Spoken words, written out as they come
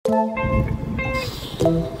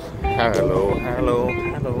Hello, hello,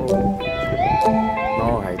 hello.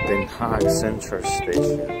 Leiden Hage Central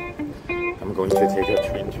Station. I'm going to take a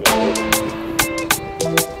train to Leiden.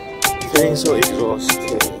 Feeling so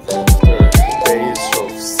exhausted after days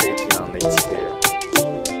of sitting on the chair.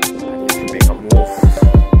 I need to make a move.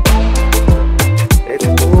 Let's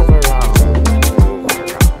move around, move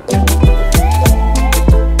around.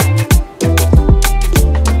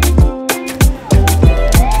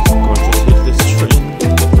 I'm going to take this train.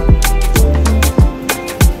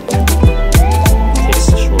 It takes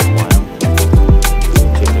a short while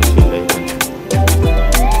to go to Leiden.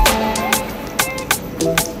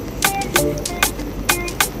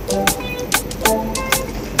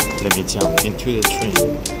 Let me jump into the train.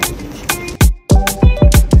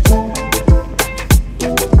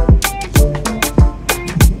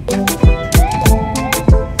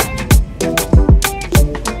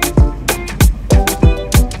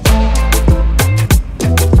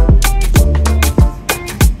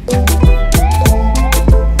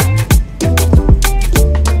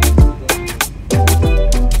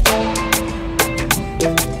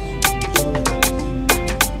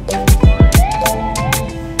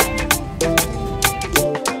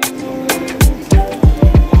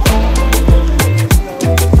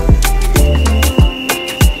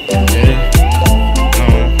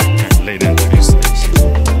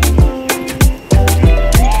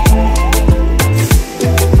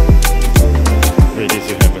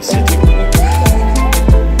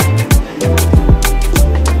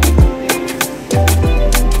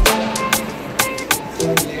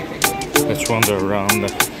 Let's wander around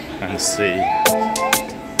and see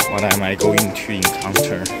what am I going to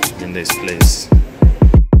encounter in this place.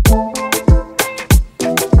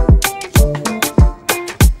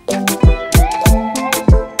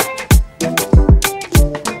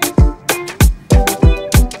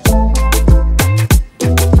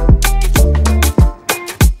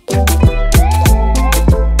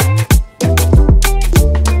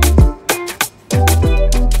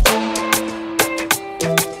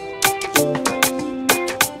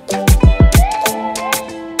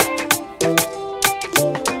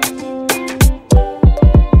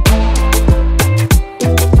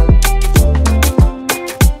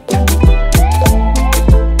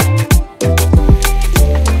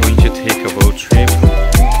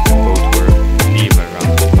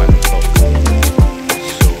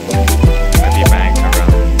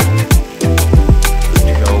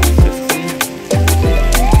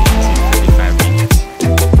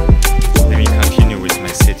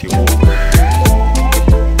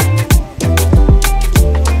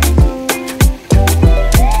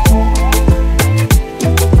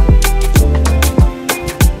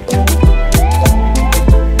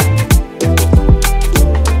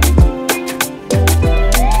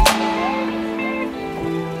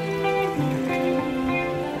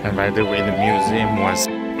 And by the way, the museum was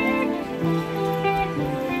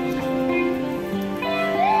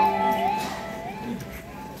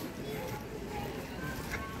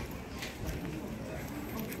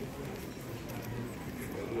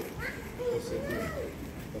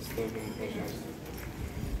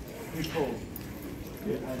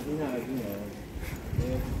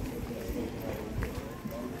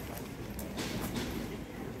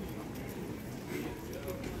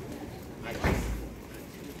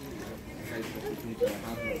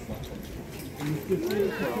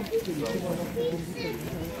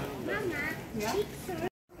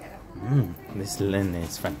this linen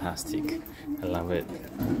is fantastic. I love it.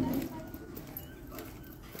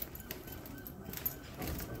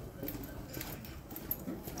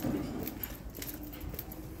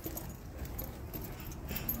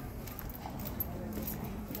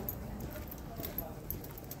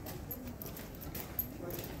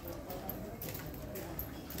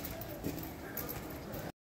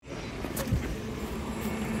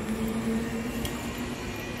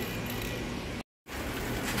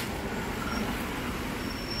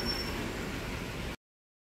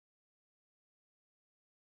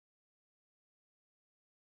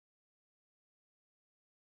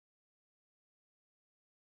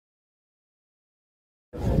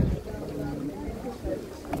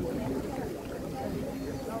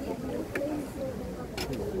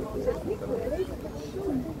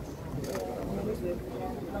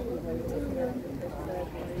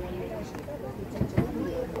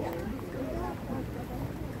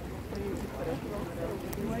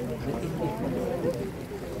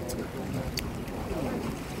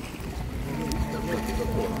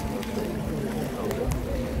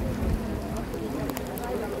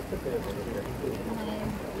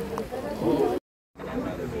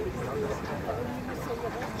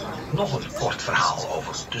 Nog een kort verhaal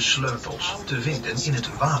over de sleutels, te vinden in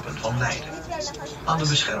het wapen van Leiden. Aan de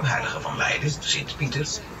beschermheilige van Leiden, Sint Pieter,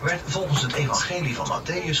 werd volgens het evangelie van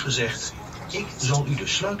Mattheüs gezegd: ik zal u de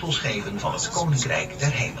sleutels geven van het koninkrijk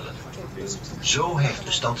der hemelen. Zo heeft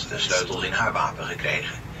de stad de sleutels in haar wapen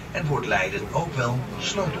gekregen en wordt Leiden ook wel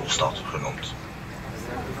sleutelstad genoemd.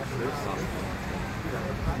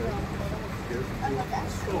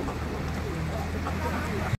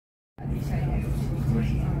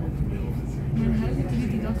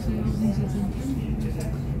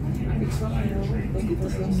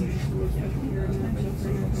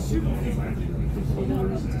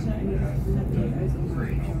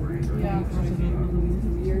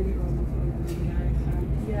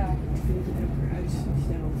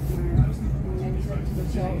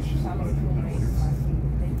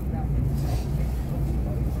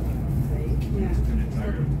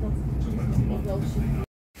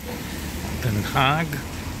 In Hage,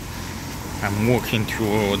 I'm walking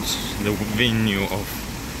towards the venue of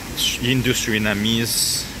Industry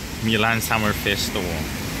Vietnamese Milan Summer Festival.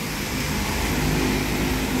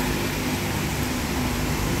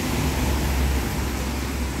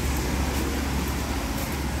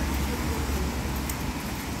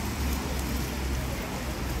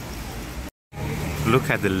 Look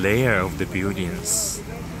at the layer of the buildings.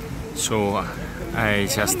 So I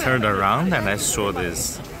just turned around and I saw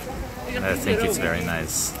this, and I think it's very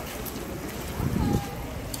nice.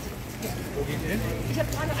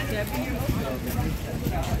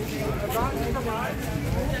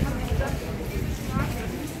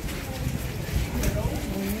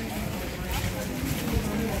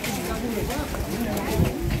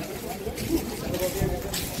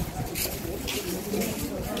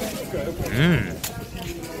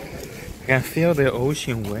 I can feel the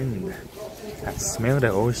ocean wind. I smell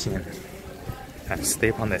the ocean. I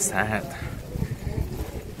step on the sand.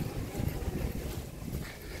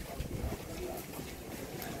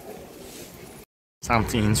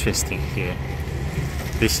 Something interesting here.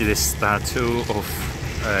 This is the statue of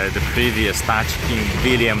the previous Dutch King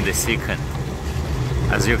William II.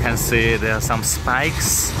 As you can see, there are some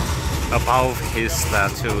spikes above his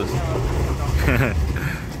statue.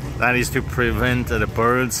 That is to prevent the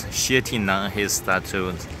birds shitting on his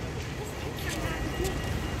statue.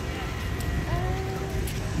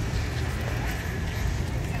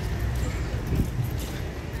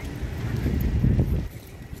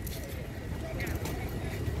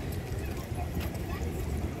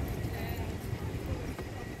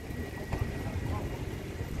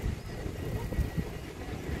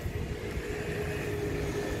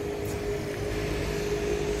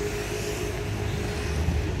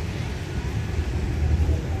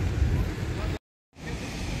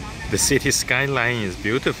 The city skyline is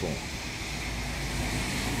beautiful.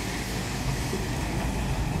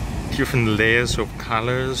 Different layers of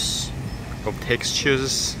colors, of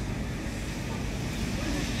textures.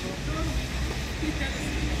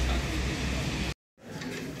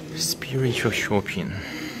 Spiritual shopping.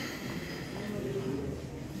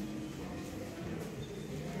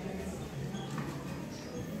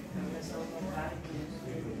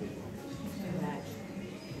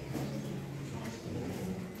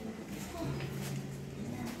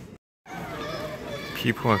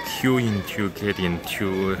 People are queuing to get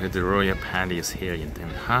into the royal palace here in Den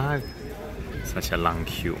Haag. Such a long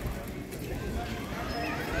queue.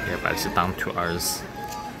 Yeah, but it's down to earth.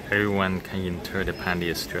 Everyone can enter the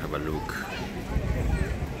palace to have a look.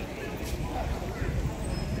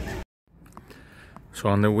 So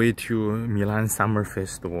on the way to Milan Summer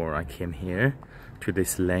Festival, I came here to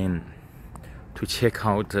this lane to check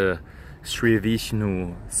out the Sri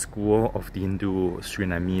Vishnu School of the Hindu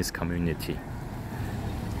Surinamese community.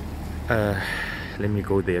 Let me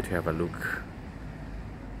go there to have a look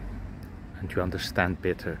and to understand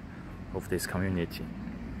better of this community.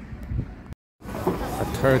 A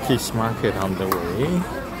Turkish market on the way.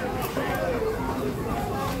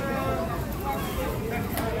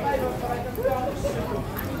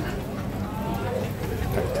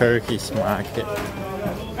 A Turkish market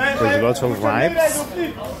with lots of vibes.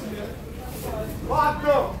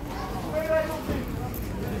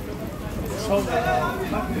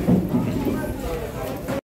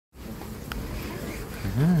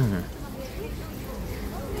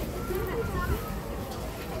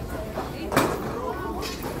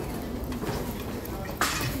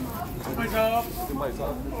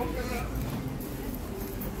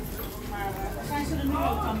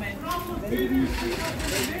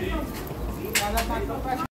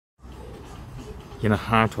 In the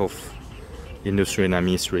heart of Indo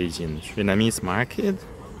Surinamese region, Surinamese market,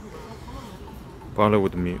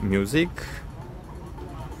 Bollywood music,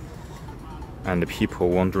 and the people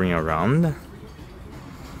wandering around,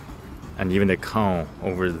 and even the cow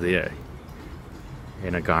over there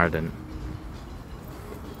in a garden.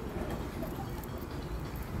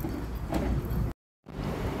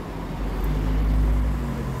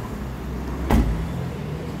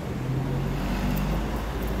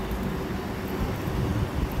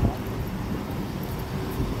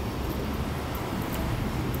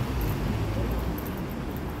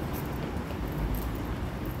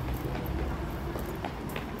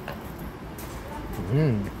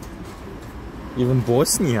 Even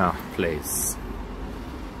Bosnia place,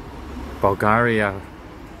 Bulgaria,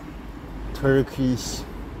 Turkish,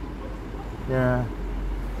 yeah,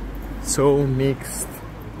 so mixed.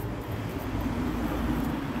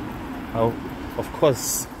 Oh, of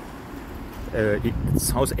course,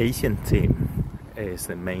 South Asian theme is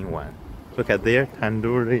the main one. Look at there,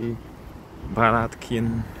 tandoori,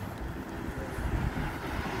 baratkin,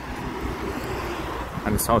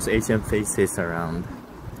 and South Asian faces around,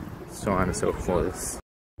 so on and so forth.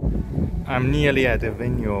 I'm nearly at the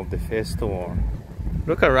venue of the festival.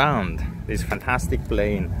 Look around this fantastic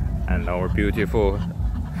plane and our beautiful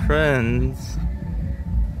friends.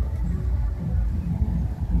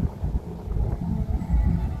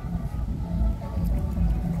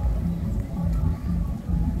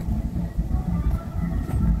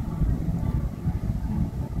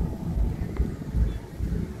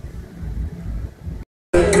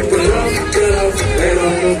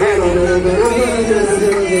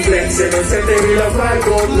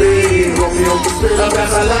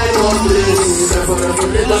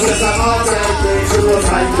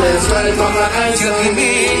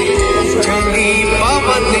 Chali